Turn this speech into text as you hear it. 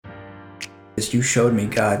You showed me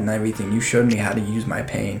God and everything. You showed me how to use my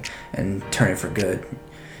pain and turn it for good.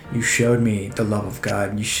 You showed me the love of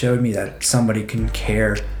God. You showed me that somebody can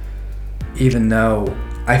care even though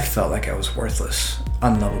I felt like I was worthless,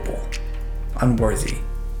 unlovable, unworthy.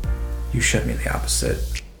 You showed me the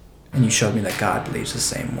opposite. And you showed me that God believes the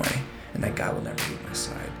same way and that God will never leave my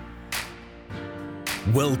side.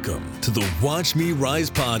 Welcome to the Watch Me Rise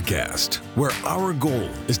podcast, where our goal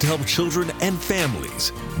is to help children and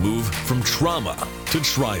families move from trauma to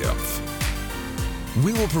triumph.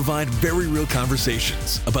 We will provide very real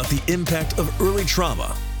conversations about the impact of early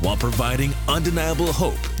trauma while providing undeniable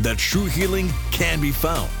hope that true healing can be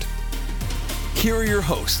found. Here are your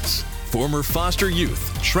hosts, former foster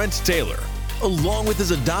youth Trent Taylor, along with his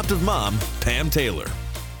adoptive mom, Pam Taylor.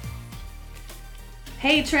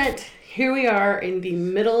 Hey Trent, here we are in the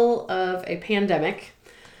middle of a pandemic,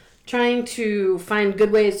 trying to find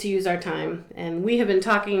good ways to use our time. And we have been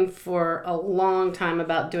talking for a long time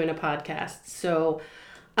about doing a podcast. So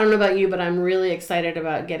I don't know about you, but I'm really excited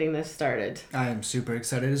about getting this started. I am super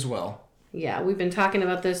excited as well. Yeah, we've been talking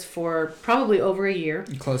about this for probably over a year.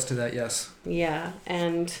 Close to that, yes. Yeah,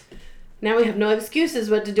 and now we have no excuses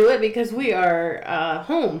but to do it because we are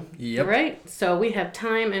home, Yep. Right? So we have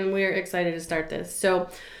time and we're excited to start this. So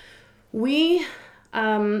we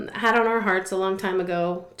had on our hearts a long time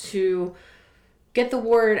ago to get the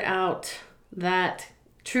word out that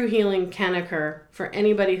true healing can occur for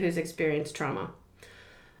anybody who's experienced trauma.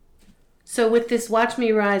 So with this Watch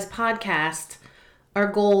Me Rise podcast, our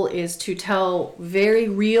goal is to tell very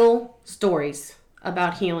real stories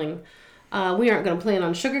about healing. We aren't going to plan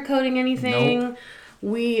on sugarcoating anything. Nope.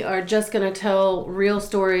 We are just going to tell real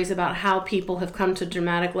stories about how people have come to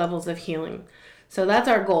dramatic levels of healing. So that's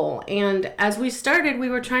our goal. And as we started, we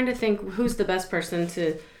were trying to think who's the best person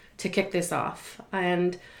to kick this off.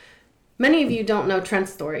 And many of you don't know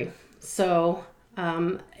Trent's story. So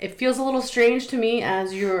it feels a little strange to me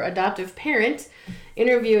as your adoptive parent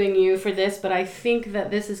interviewing you for this, but I think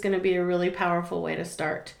that this is going to be a really powerful way to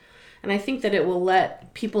start. And I think that it will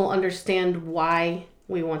let people understand why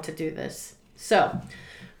we want to do this. So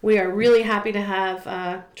we are really happy to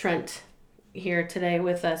have Trent here today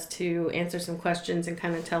with us to answer some questions and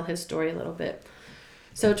kind of tell his story a little bit.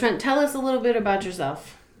 So Trent, tell us a little bit about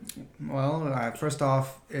yourself. Well, first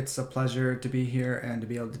off, it's a pleasure to be here and to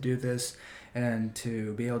be able to do this and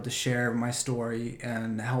to be able to share my story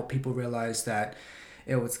and help people realize that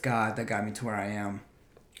it was God that got me to where I am.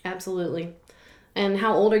 Absolutely. And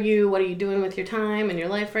how old are you? What are you doing with your time and your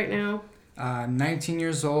life right now? 19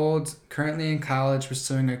 years old, currently in college,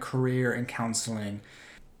 pursuing a career in counseling.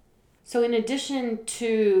 So in addition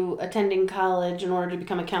to attending college in order to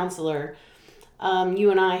become a counselor,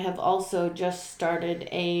 you and I have also just started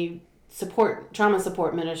a trauma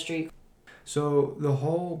support ministry. So the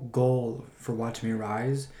whole goal for Watch Me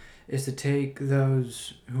Rise is to take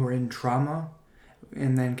those who are in trauma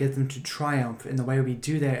and then get them to triumph. And the way we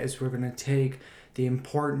do that is we're going to take the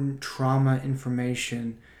important trauma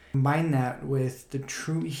information, combine that with the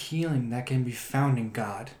true healing that can be found in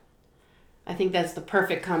God. I think that's the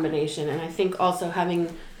perfect combination. And I think also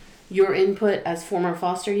having your input as former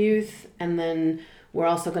foster youth, and then we're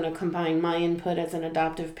also going to combine my input as an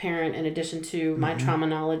adoptive parent in addition to my trauma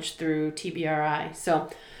knowledge through TBRI. So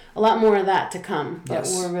a lot more of that to come, but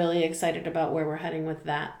Yes. We're really excited about where we're heading with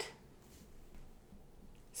that.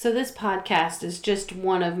 So this podcast is just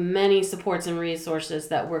one of many supports and resources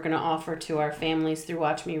that we're going to offer to our families through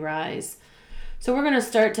Watch Me Rise. So we're going to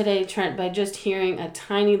start today, Trent, by just hearing a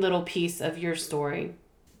tiny little piece of your story.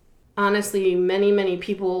 Honestly, many, many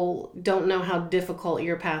people don't know how difficult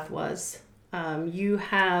your path was. You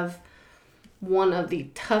have one of the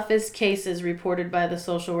toughest cases reported by the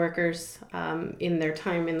social workers in their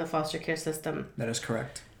time in the foster care system. That is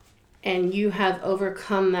correct. And you have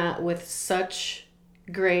overcome that with such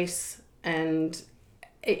grace, and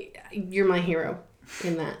you're my hero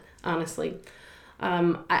in that, honestly.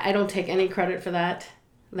 I don't take any credit for that.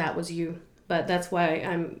 That was you. But that's why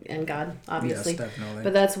and God, obviously. Yes, definitely.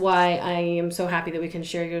 But that's why I am so happy that we can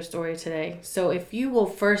share your story today. So if you will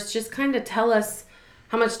first just kind of tell us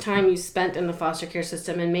how much time you spent in the foster care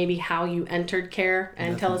system and maybe how you entered care,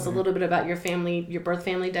 and tell us a little bit about your family, your birth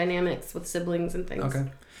family dynamics with siblings and things.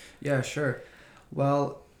 Okay. Yeah, sure.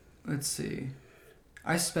 Well, let's see.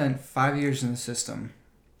 I spent 5 years in the system.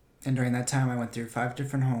 And during that time, I went through 5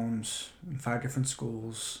 different homes and 5 different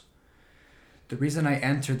schools. The reason I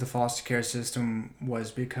entered the foster care system was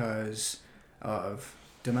because of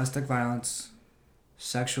domestic violence,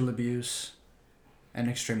 sexual abuse, and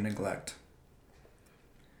extreme neglect.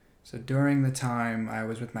 So during the time I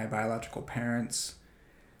was with my biological parents,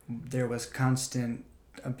 there was constant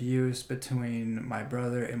abuse between my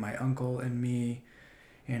brother and my uncle and me.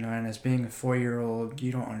 And as being a 4-year-old,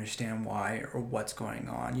 you don't understand why or what's going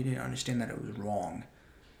on. You didn't understand that it was wrong.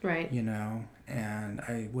 Right. And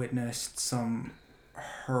I witnessed some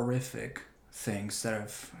horrific things that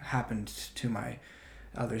have happened to my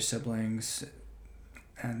other siblings.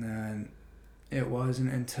 And then it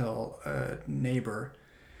wasn't until a neighbor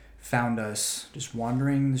found us just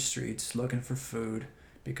wandering the streets looking for food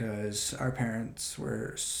because our parents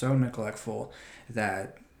were so neglectful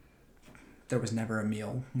that there was never a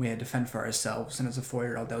meal. We had to fend for ourselves, and as a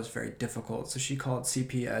 4-year-old, that was very difficult. So she called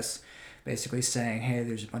CPS, basically saying, hey,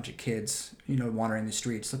 there's a bunch of kids, wandering the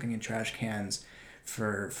streets looking in trash cans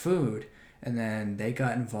for food. And then they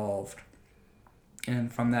got involved.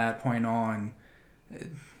 And from that point on,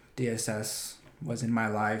 DSS was in my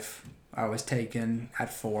life. I was taken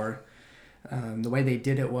at 4. The way they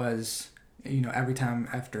did it was, every time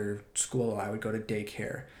after school, I would go to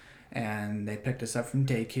daycare. And they picked us up from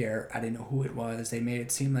daycare. I didn't know who it was. They made it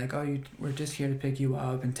seem like, we're just here to pick you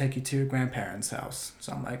up and take you to your grandparents' house.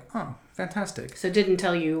 So I'm like, oh, fantastic. So it didn't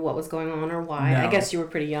tell you what was going on or why? No. I guess you were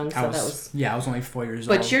pretty young, so I was only 4 years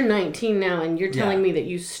old. But you're 19 now, and you're telling me that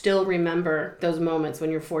you still remember those moments when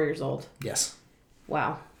you're 4 years old? Yes.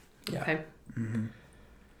 Wow. Yeah. Okay. Mm-hmm.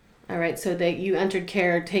 All right, so you entered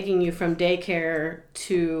care, taking you from daycare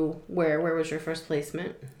to where? Where was your first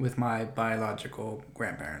placement? With my biological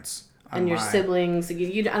grandparents. And your siblings.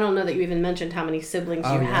 I don't know that you even mentioned how many siblings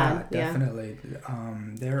you had. Yeah, definitely.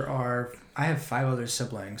 I have 5 other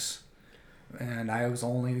siblings, and I was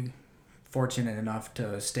only fortunate enough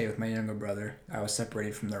to stay with my younger brother. I was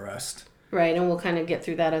separated from the rest. Right, and we'll kind of get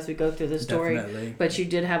through that as we go through the story. Definitely. But you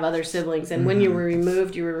did have other siblings, and when you were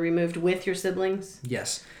removed with your siblings?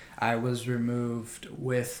 Yes. I was removed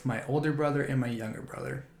with my older brother and my younger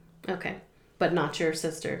brother. Okay. But not your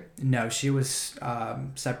sister? No, she was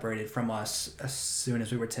separated from us as soon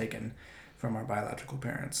as we were taken from our biological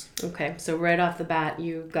parents. Okay. So right off the bat,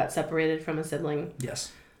 you got separated from a sibling?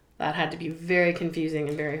 Yes. That had to be very confusing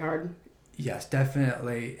and very hard. Yes,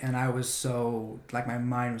 definitely. And I was my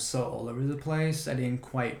mind was so all over the place. I didn't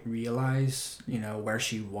quite realize, where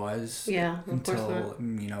she was. Yeah, until,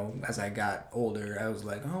 as I got older, I was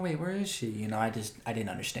like, oh, wait, where is she? I didn't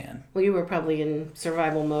understand. Well, you were probably in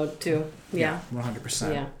survival mode too. Yeah.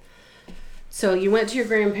 100%. Yeah. So you went to your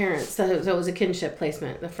grandparents. So it was a kinship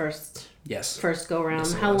placement, the first go around.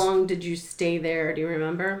 Yes, How long did you stay there? Do you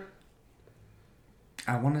remember?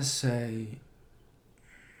 I want to say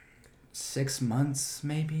 6 months,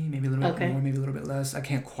 maybe a little bit more, maybe a little bit less. I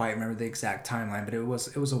can't quite remember the exact timeline, but it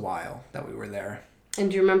was a while that we were there. And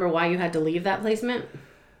do you remember why you had to leave that placement?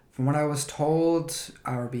 From what I was told,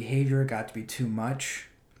 our behavior got to be too much.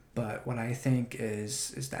 But what I think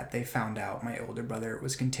is that they found out my older brother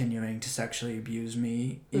was continuing to sexually abuse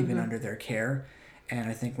me, even under their care. And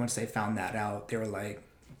I think once they found that out, they were like,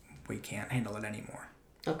 we can't handle it anymore.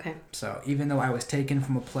 Okay. So even though I was taken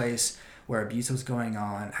from a place where abuse was going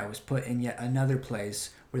on, I was put in yet another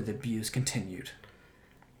place where the abuse continued.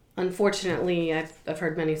 Unfortunately, I've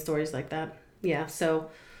heard many stories like that. Yeah,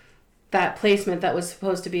 so that placement that was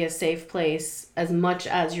supposed to be a safe place, as much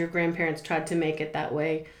as your grandparents tried to make it that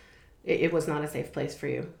way, it was not a safe place for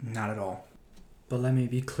you. Not at all. But let me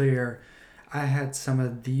be clear, I had some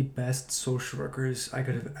of the best social workers I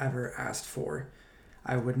could have ever asked for.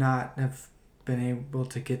 I would not have been able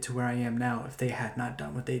to get to where I am now if they had not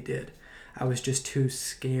done what they did. I was just too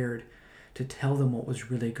scared to tell them what was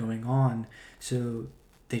really going on, so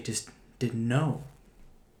they just didn't know.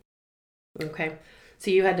 Okay. So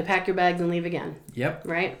you had to pack your bags and leave again? Yep.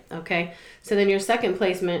 Right? Okay. So then your second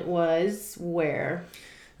placement was where?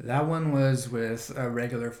 That one was with a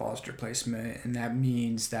regular foster placement, and that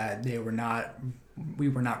means that we were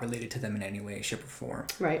not related to them in any way, shape, or form.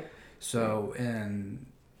 Right. So,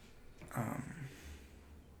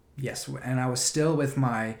 yes, and I was still with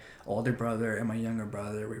my older brother and my younger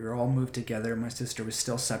brother. We were all moved together. My sister was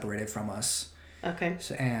still separated from us. Okay.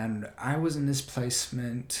 So, and I was in this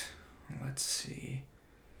placement, let's see,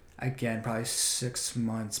 again, probably 6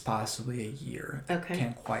 months, possibly a year. Okay.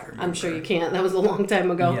 Can't quite remember. I'm sure you can't. That was a long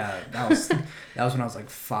time ago. Yeah, that was when I was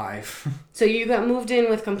like 5. So you got moved in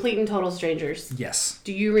with complete and total strangers. Yes.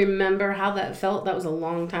 Do you remember how that felt? That was a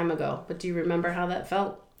long time ago, but do you remember how that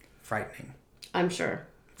felt? Frightening. I'm sure.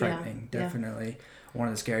 Frightening, definitely. One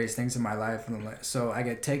of the scariest things in my life. So I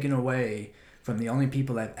get taken away from the only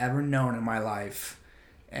people I've ever known in my life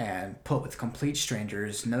and put with complete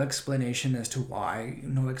strangers. No explanation as to why,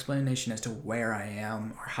 no explanation as to where I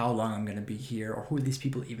am or how long I'm going to be here or who these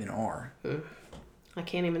people even are. I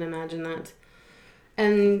can't even imagine that.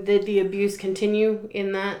 And did the abuse continue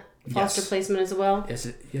in that foster placement as well? Yes,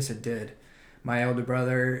 it did. My older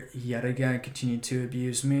brother, yet again, continued to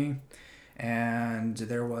abuse me. And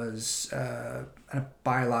there was a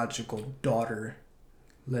biological daughter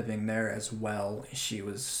living there as well. She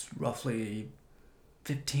was roughly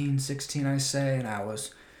 15, 16, I say, and I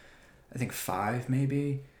was, I think, 5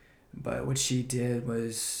 maybe. But what she did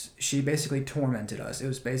was she basically tormented us. It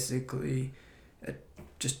was basically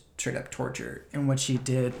just straight up torture. And what she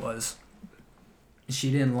did was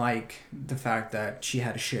she didn't like the fact that she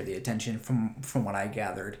had to share the attention from what I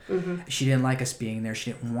gathered. Mm-hmm. She didn't like us being there.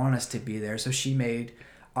 She didn't want us to be there. So she made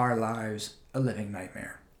our lives a living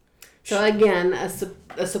nightmare. So again,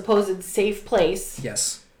 a supposed safe place.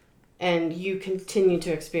 Yes. And you continue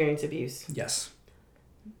to experience abuse. Yes.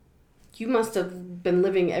 You must have been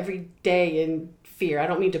living every day in fear. I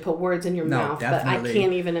don't mean to put words in your mouth, definitely. But I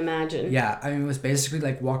can't even imagine. Yeah, I mean, it was basically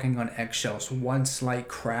like walking on eggshells. One slight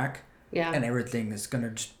crack, and everything is going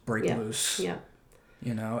to just break loose. Yeah.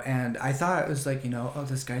 You know, and I thought it was like, oh,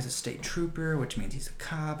 this guy's a state trooper, which means he's a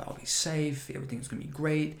cop. I'll be safe. Everything's going to be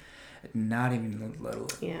great. Not even a little.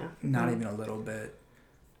 Yeah. Not even a little bit.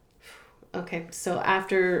 Okay, so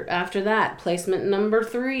after that, placement number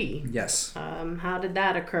 3. Yes. How did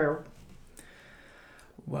that occur?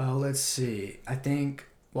 Well, let's see. I think,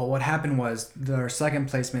 what happened was their second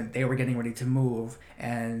placement, they were getting ready to move,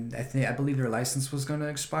 and I believe their license was going to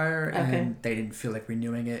expire, and they didn't feel like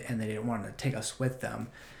renewing it, and they didn't want to take us with them.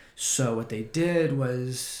 So what they did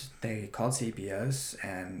was they called CPS,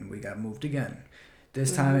 and we got moved again.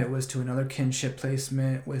 This time it was to another kinship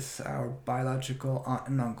placement with our biological aunt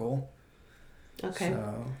and uncle. Okay.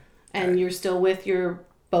 So, and you're still with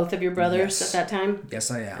both of your brothers at that time? Yes,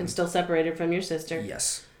 I am. And still separated from your sister?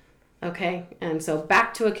 Yes. Okay. And so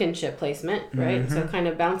back to a kinship placement, right? Mm-hmm. So kind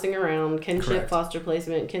of bouncing around, kinship, foster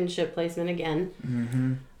placement, kinship placement again.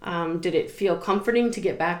 Mm-hmm. Did it feel comforting to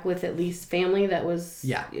get back with at least family that was...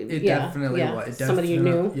 Yeah, it definitely was. Somebody you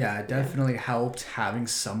knew? Yeah, it definitely helped having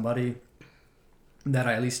somebody that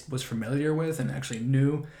I at least was familiar with and actually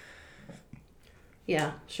knew.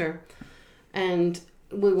 Yeah, sure. And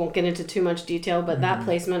we won't get into too much detail, but that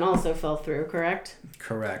placement also fell through, correct?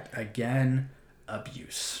 Correct. Again,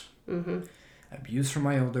 abuse. Mm-hmm. Abuse from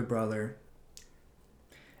my older brother.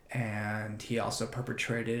 And he also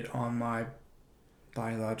perpetrated on my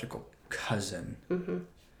biological cousin. Mm-hmm.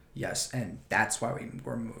 Yes, and that's why we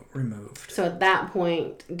were removed. So at that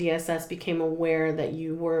point, DSS became aware that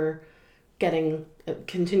you were getting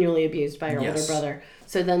continually abused by your older brother.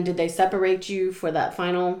 So then did they separate you for that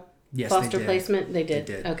final foster placement? They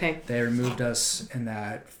did. Okay. They removed us in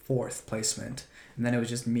that 4th placement. And then it was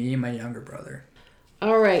just me and my younger brother.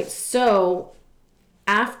 All right. So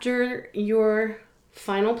after your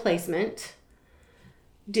final placement,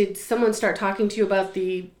 did someone start talking to you about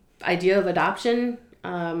the idea of adoption?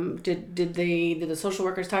 Did the social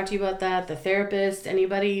workers talk to you about that? The therapist?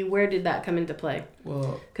 Anybody? Where did that come into play?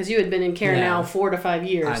 Well, because you had been in care now 4 to 5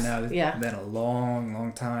 years. I know. It's been a long,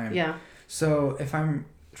 long time. Yeah. So if I'm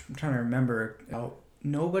trying to remember,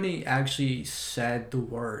 nobody actually said the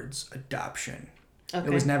words adoption. Okay.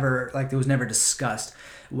 It was never discussed.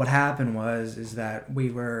 What happened is that we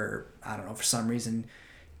were, I don't know, for some reason,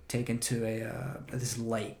 taken to this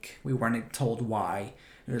lake. We weren't told why.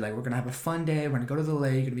 We were like, we're gonna have a fun day. We're gonna go to the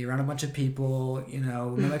lake. Gonna be around a bunch of people.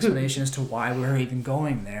 No explanation as to why we were even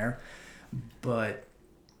going there. But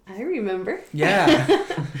I remember. Yeah.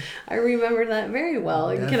 I remember that very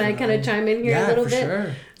well. Definitely. Can I kind of chime in here a little bit?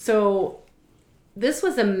 Sure. So this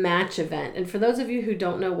was a match event. And for those of you who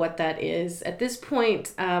don't know what that is, at this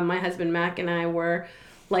point, my husband Mac and I were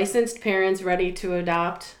licensed parents ready to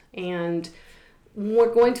adopt. And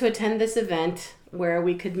we're going to attend this event where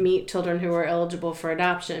we could meet children who were eligible for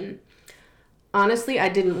adoption. Honestly, I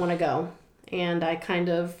didn't want to go. And I kind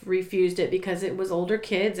of refused it because it was older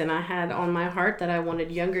kids, and I had on my heart that I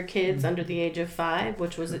wanted younger kids under the age of 5,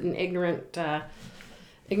 which was an ignorant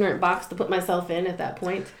box to put myself in at that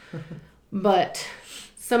point. But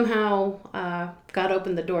somehow God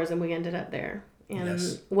opened the doors, and we ended up there.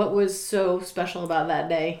 And what was so special about that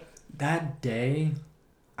day? That day,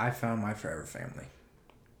 I found my forever family.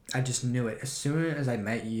 I just knew it. As soon as I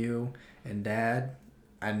met you and Dad,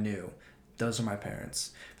 I knew. Those are my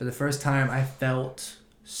parents. For the first time, I felt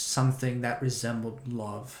something that resembled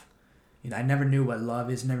love. I never knew what love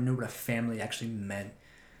is, never knew what a family actually meant.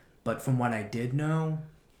 But from what I did know,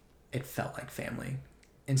 it felt like family.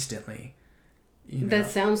 Instantly. That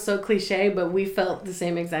sounds so cliche, but we felt the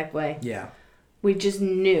same exact way. Yeah. We just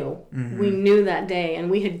knew. Mm-hmm. We knew that day, and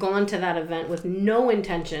we had gone to that event with no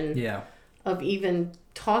intention of even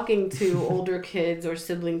talking to older kids or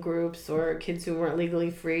sibling groups or kids who weren't legally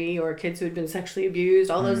free or kids who had been sexually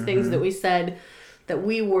abused, all those things that we said that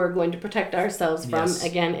we were going to protect ourselves from,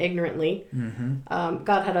 again, ignorantly.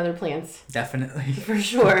 God had other plans. Definitely. For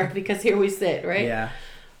sure, because here we sit, right? Yeah.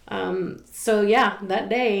 So, yeah, that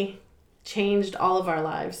day changed all of our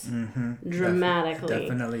lives dramatically.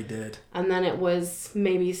 Definitely did. And then it was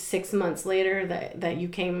maybe 6 months later that you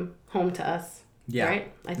came home to us. Yeah.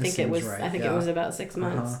 Right? I think it was about 6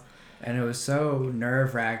 months. And it was so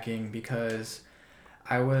nerve-wracking because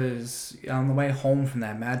I was on the way home from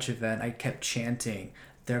that match event. I kept chanting,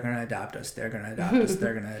 "They're going to adopt us. They're going to adopt us.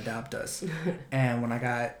 They're going to adopt us." And when I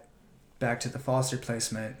got back to the foster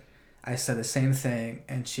placement, I said the same thing,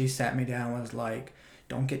 and she sat me down and was like,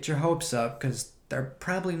 "Don't get your hopes up because they're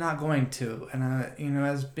probably not going to." And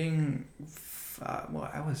as being,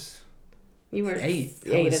 I was... You were 8.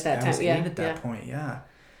 Eight at that time. I was 8 yeah. at that point, yeah.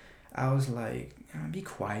 I was like, "Be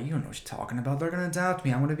quiet. You don't know what you're talking about. They're going to adopt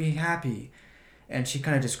me. I'm going to be happy." And she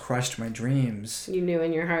kind of just crushed my dreams. You knew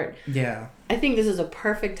in your heart. Yeah. I think this is a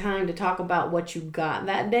perfect time to talk about what you got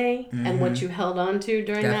that day and what you held on to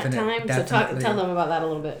during that time. Definitely. So tell them about that a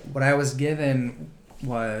little bit. What I was given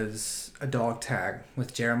was a dog tag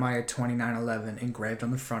with Jeremiah 29:11 engraved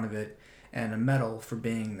on the front of it and a medal for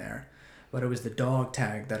being there. But it was the dog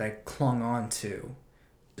tag that I clung on to.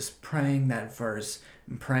 Just praying that verse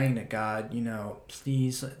and praying to God,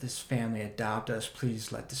 please let this family adopt us.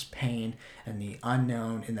 Please let this pain and the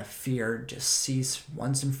unknown and the fear just cease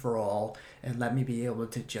once and for all. And let me be able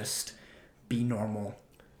to just be normal.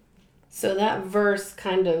 So that verse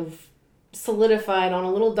kind of solidified on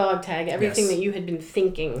a little dog tag everything that you had been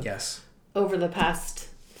thinking over the past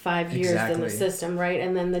 5 years in the system, right?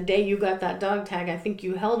 And then the day you got that dog tag, I think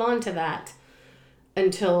you held on to that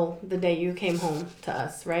until the day you came home to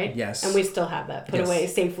us, right? Yes. And we still have that put away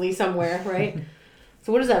safely somewhere, right?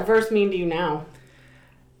 So what does that verse mean to you now?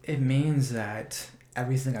 It means that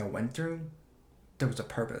everything I went through, there was a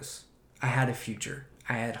purpose. I had a future.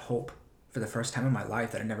 I had hope for the first time in my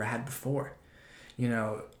life that I never had before.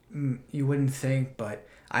 You wouldn't think, but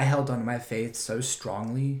I held on to my faith so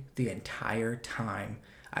strongly the entire time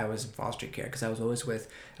I was in foster care because I was always with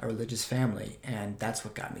a religious family, and that's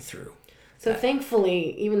what got me through. So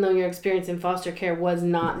thankfully, even though your experience in foster care was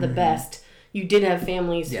not the best, you did have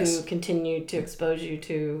families who continued to expose you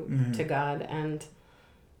to God and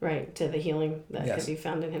to the healing that could be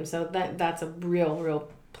found in Him. So that's a real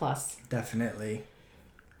plus. Definitely.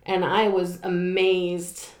 And I was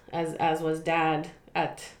amazed, as was Dad,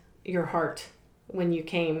 at your heart when you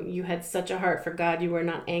came. You had such a heart for God. You were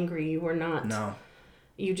not angry. You were not. No.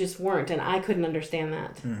 You just weren't, and I couldn't understand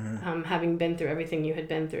that, having been through everything you had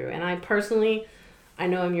been through. And I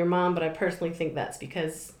know I'm your mom, but I personally think that's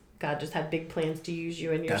because God just had big plans to use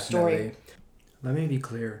you in your story. Let me be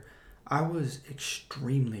clear. I was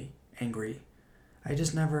extremely angry. I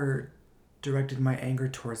just never directed my anger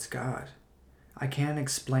towards God. I can't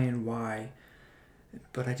explain why,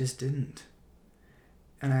 but I just didn't.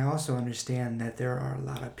 And I also understand that there are a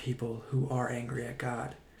lot of people who are angry at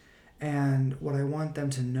God. And what I want them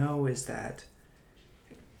to know is that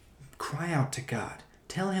cry out to God.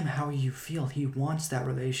 Tell Him how you feel. He wants that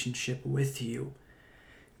relationship with you.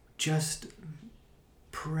 Just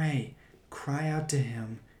pray. Cry out to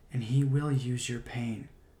Him, and He will use your pain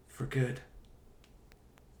for good.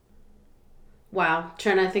 Wow,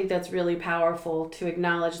 Trent, I think that's really powerful to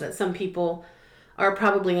acknowledge that some people are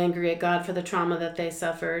probably angry at God for the trauma that they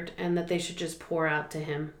suffered and that they should just pour out to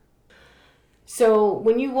Him. So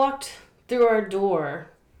when you walked through our door,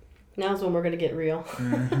 now's when we're going to get real.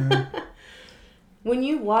 When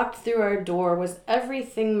you walked through our door, was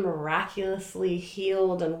everything miraculously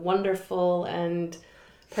healed and wonderful and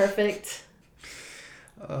perfect?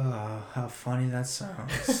 How funny that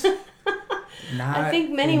sounds. I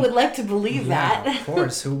think many would like to believe that. Of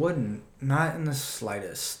course, who wouldn't? Not in the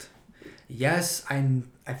slightest. Yes,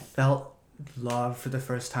 I felt love for the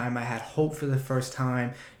first time. I had hope for the first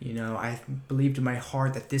time. I believed in my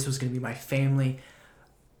heart that this was going to be my family.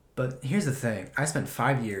 But here's the thing. I spent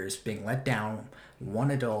 5 years being let down, one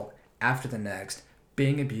adult after the next,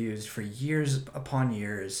 being abused for years upon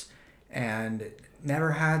years, and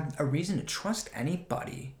never had a reason to trust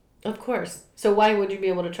anybody. Of course. So why would you be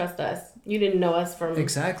able to trust us? You didn't know us from...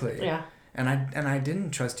 Exactly. Yeah. And I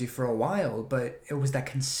didn't trust you for a while, but it was that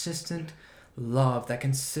consistent love, that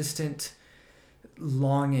consistent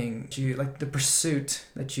longing, like the pursuit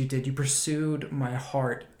that you did. You pursued my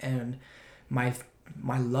heart and my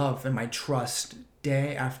love and my trust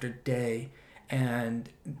day after day, and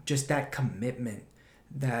just that commitment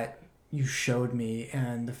that you showed me,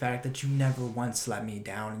 and the fact that you never once let me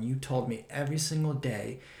down, and you told me every single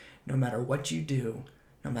day, no matter what you do,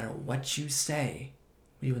 no matter what you say,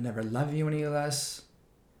 we will never love you any less,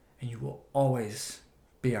 and you will always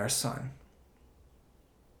be our son.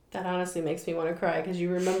 That honestly makes me want to cry because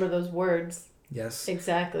you remember those words. Yes.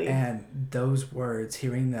 Exactly. And those words,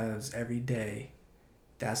 hearing those every day,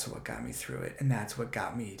 that's what got me through it. And that's what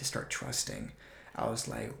got me to start trusting. I was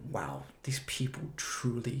like, wow, these people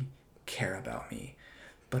truly care about me.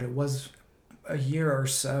 But it was a year or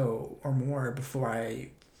so or more before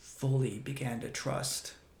I fully began to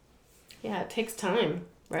trust. Yeah, it takes time,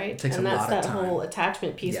 right? It takes and a that's lot of that time. whole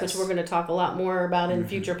attachment piece, Yes. which we're going to talk a lot more about in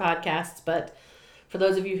future podcasts. But for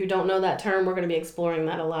those of you who don't know that term, we're going to be exploring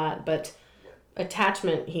that a lot. But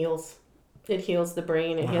attachment heals. It heals the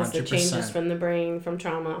brain. It heals the 100%. changes from the brain, from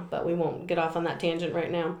trauma. But we won't get off on that tangent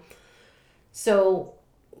right now. So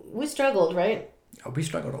we struggled, right? Oh, we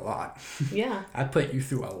struggled a lot. Yeah. I put you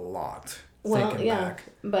through a lot. Well, thinking yeah. back.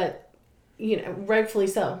 But, rightfully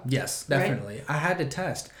so. Yes, definitely. Right? I had to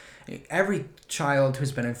test. Every child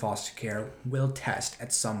who's been in foster care will test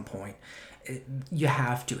at some point. You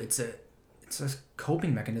have to. It's a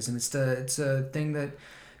coping mechanism. It's a thing that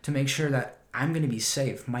to make sure that I'm going to be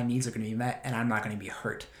safe, my needs are going to be met, and I'm not going to be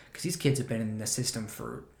hurt. Because these kids have been in the system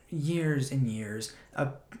for years and years,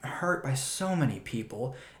 hurt by so many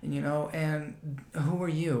people, and who are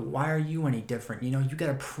you? Why are you any different? You got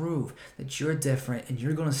to prove that you're different and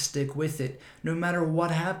you're going to stick with it no matter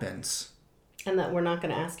what happens. And that we're not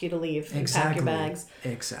going to ask you to leave and Exactly. pack your bags.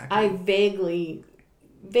 Exactly. I vaguely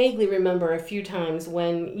remember a few times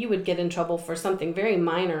when you would get in trouble for something very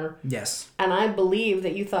minor. Yes. And I believe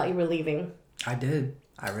that you thought you were leaving. I did.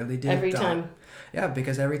 I really did. Every time. Yeah,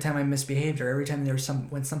 because every time I misbehaved or every time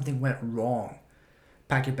when something went wrong,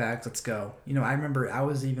 pack your bags, let's go. I remember I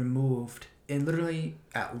was even moved and literally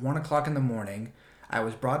at 1:00 in the morning, I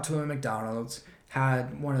was brought to a McDonald's,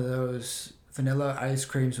 had one of those vanilla ice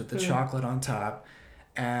creams with the chocolate on top,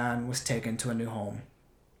 and was taken to a new home.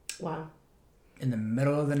 Wow. In the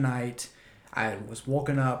middle of the night, I was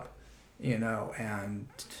woken up, and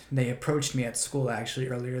they approached me at school actually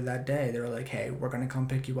earlier that day. They were like, hey, we're going to come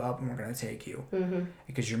pick you up and we're going to take you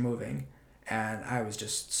because you're moving. And I was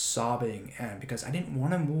just sobbing, and because I didn't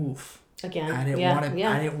want to move. Again. I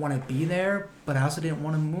didn't want to be there, but I also didn't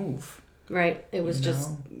want to move. Right. It was just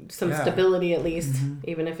some stability at least,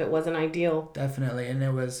 even if it wasn't ideal. Definitely. And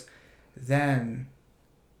it was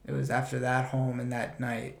after that home and that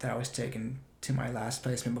night that I was taken to my last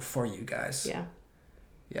placement before you guys. Yeah.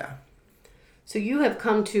 Yeah. So you have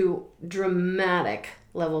come to dramatic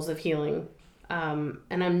levels of healing. And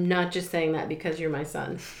I'm not just saying that because you're my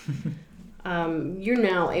son. You're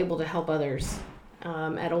now able to help others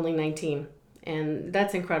at only 19. And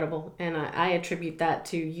that's incredible. And I attribute that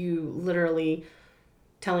to you literally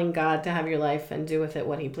telling God to have your life and do with it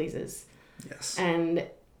what he pleases. Yes. And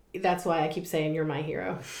that's why I keep saying you're my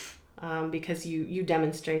hero. Because you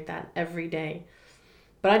demonstrate that every day.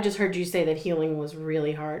 But I just heard you say that healing was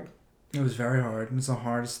really hard. It was very hard. It was the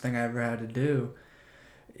hardest thing I ever had to do.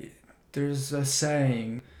 There's a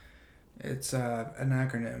saying. It's an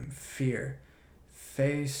acronym. FEAR.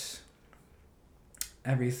 Face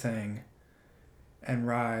everything and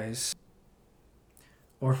rise.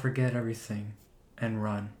 Or forget everything and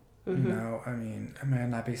run. Mm-hmm. I may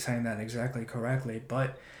not be saying that exactly correctly,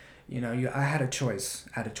 but I had a choice.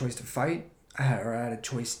 I had a choice to fight. I had a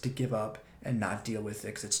choice to give up and not deal with it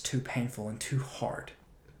because it's too painful and too hard.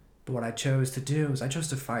 But what I chose to do is I chose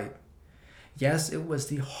to fight. Yes, it was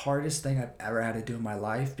the hardest thing I've ever had to do in my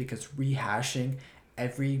life because rehashing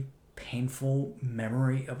every painful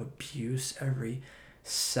memory of abuse, every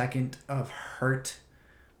second of hurt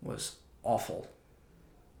was awful.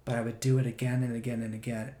 But I would do it again and again and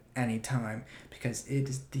again anytime because it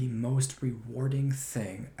is the most rewarding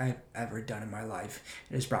thing I've ever done in my life.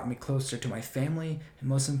 It has brought me closer to my family, and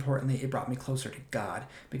most importantly, it brought me closer to God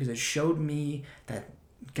because it showed me that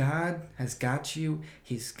God has got you.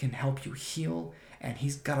 He can help you heal, and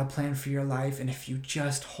he's got a plan for your life. And if you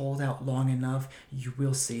just hold out long enough, you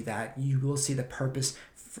will see that. You will see the purpose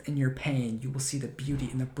in your pain. You will see the beauty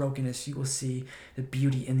in the brokenness. You will see the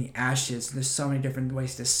beauty in the ashes. There's so many different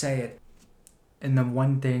ways to say it. And the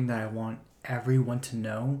one thing that I want everyone to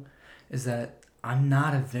know is that I'm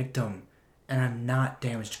not a victim and I'm not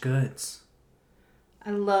damaged goods.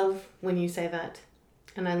 I love when you say that.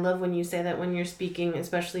 And I love when you say that when you're speaking,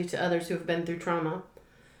 especially to others who have been through trauma.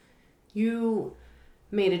 You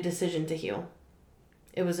made a decision to heal.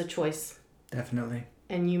 It was a choice. Definitely.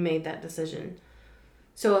 And you made that decision.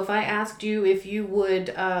 So if I asked you if you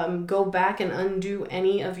would go back and undo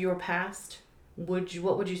any of your past,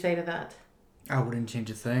 what would you say to that? I wouldn't change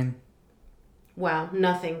a thing. Wow,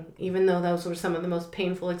 nothing. Even though those were some of the most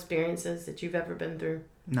painful experiences that you've ever been through.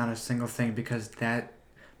 Not a single thing, because that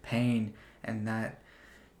pain and that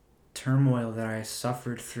turmoil that I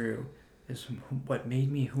suffered through is what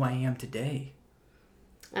made me who I am today.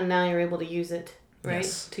 And now you're able to use it, right?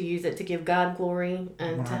 Yes. To use it to give God glory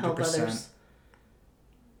and 100%. To help others.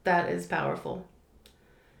 That is powerful.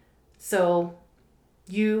 So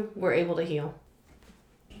you were able to heal.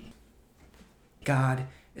 God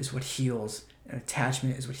is what heals, and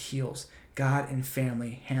attachment is what heals. God and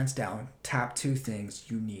family, hands down, top 2 things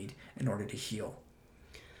you need in order to heal.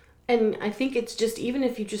 And I think it's just, even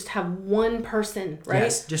if you just have one person, right?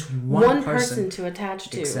 Yes, just one person to attach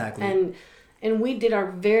to. Exactly. And we did our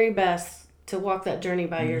very best to walk that journey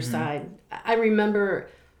by your side. I remember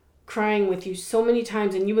crying with you so many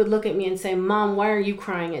times, and you would look at me and say, Mom, why are you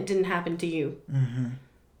crying? It didn't happen to you. Mm-hmm.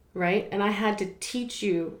 Right? And I had to teach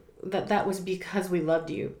you that was because we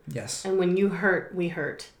loved you. Yes. And when you hurt, we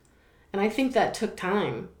hurt. And I think that took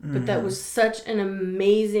time. But that was such an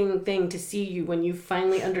amazing thing to see you when you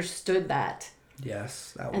finally understood that.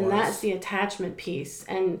 Yes, that was. And that's the attachment piece.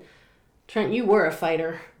 And Trent, you were a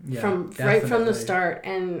fighter definitely. Right from the start.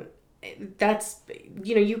 And that's,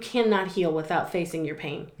 you cannot heal without facing your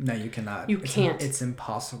pain. No, you cannot. You can't. It's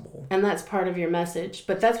impossible. And that's part of your message.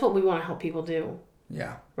 But that's what we want to help people do.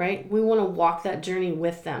 Yeah. Right? We want to walk that journey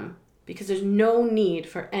with them, because there's no need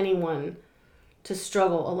for anyone to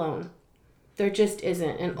struggle alone. There just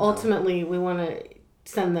isn't. And ultimately, we want to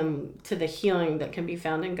send them to the healing that can be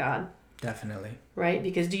found in God. Definitely. Right?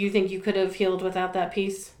 Because do you think you could have healed without that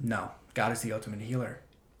piece? No. God is the ultimate healer.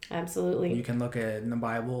 Absolutely. You can look at it in the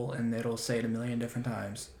Bible and it'll say it a million different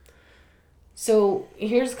times. So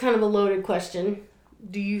here's kind of a loaded question.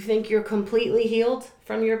 Do you think you're completely healed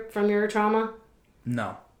from your trauma?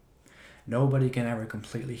 No. Nobody can ever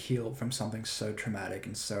completely heal from something so traumatic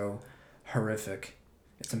and so horrific.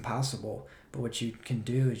 It's impossible. But what you can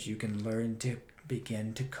do is you can learn to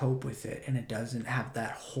begin to cope with it, and it doesn't have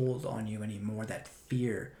that hold on you anymore. That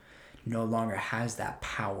fear no longer has that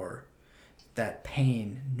power. That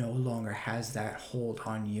pain no longer has that hold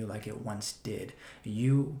on you like it once did.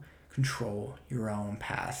 You control your own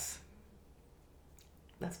path.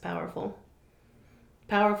 That's powerful.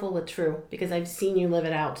 Powerful but true, because I've seen you live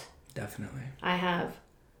it out. Definitely. I have.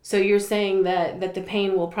 So you're saying that the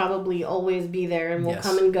pain will probably always be there and will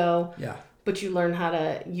come and go. Yeah. But you learn how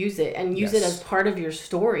to use it and use it as part of your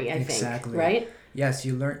story, I think. Exactly. Right? Yes,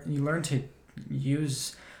 you learn to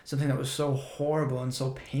use something that was so horrible and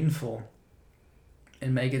so painful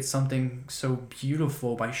and make it something so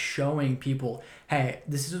beautiful by showing people, hey,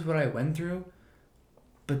 this is what I went through,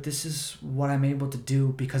 but this is what I'm able to do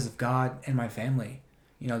because of God and my family.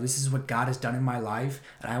 This is what God has done in my life,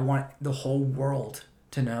 and I want the whole world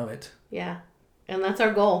to know it. Yeah. And that's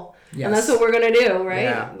our goal. Yes. And that's what we're going to do, right?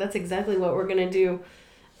 Yeah. That's exactly what we're going to do.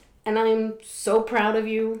 And I'm so proud of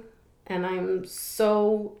you, and I'm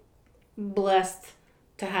so blessed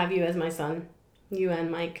to have you as my son, you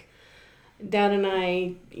and Mike. Dad and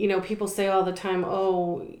I, people say all the time,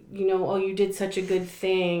 you did such a good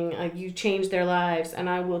thing. You changed their lives. And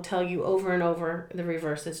I will tell you over and over, the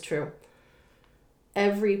reverse is true.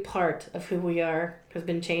 Every part of who we are has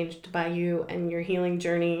been changed by you and your healing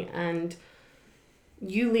journey. And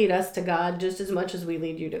you lead us to God just as much as we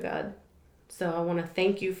lead you to God. So I want to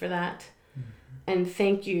thank you for that. Mm-hmm. And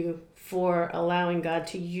thank you for allowing God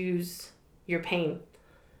to use your pain.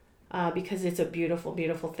 Because it's a beautiful,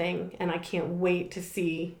 beautiful thing. And I can't wait to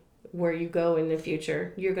see where you go in the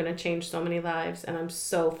future. You're going to change so many lives. And I'm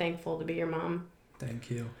so thankful to be your mom. Thank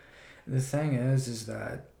you. The thing is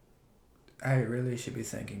that I really should be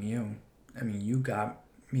thanking you. I mean, you got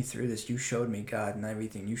me through this. You showed me God and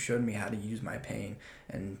everything. You showed me how to use my pain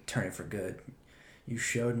and turn it for good. You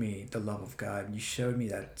showed me the love of God. You showed me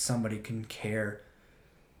that somebody can care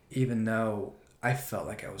even though I felt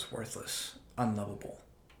like I was worthless, unlovable,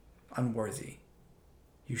 unworthy.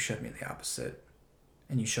 You showed me the opposite.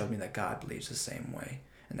 And you showed me that God believes the same way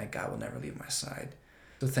and that God will never leave my side.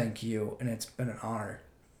 So thank you, and it's been an honor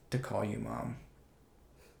to call you Mom.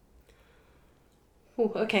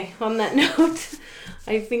 Ooh, okay, on that note,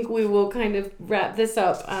 I think we will kind of wrap this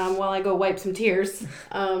up while I go wipe some tears.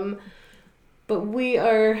 But we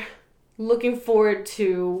are looking forward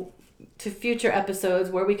to future episodes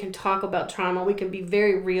where we can talk about trauma. We can be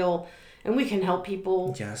very real, and we can help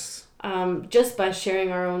people. Yes. Just by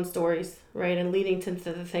sharing our own stories, right? And leading to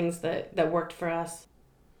the things that worked for us.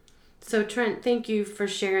 So Trent, thank you for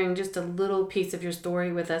sharing just a little piece of your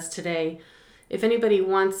story with us today. If anybody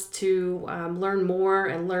wants to learn more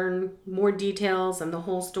and learn more details on the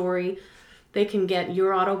whole story, They can get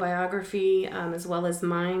your autobiography as well as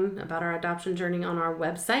mine about our adoption journey on our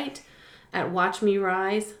website at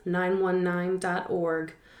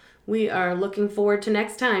watchmerise919.org. We are looking forward to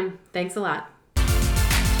next time. Thanks a lot.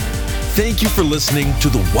 Thank you for listening to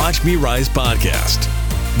the Watch Me Rise podcast.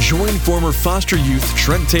 Join former foster youth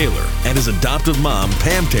Trent Taylor and his adoptive mom,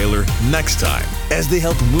 Pam Taylor, next time as they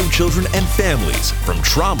help move children and families from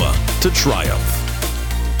trauma to triumph.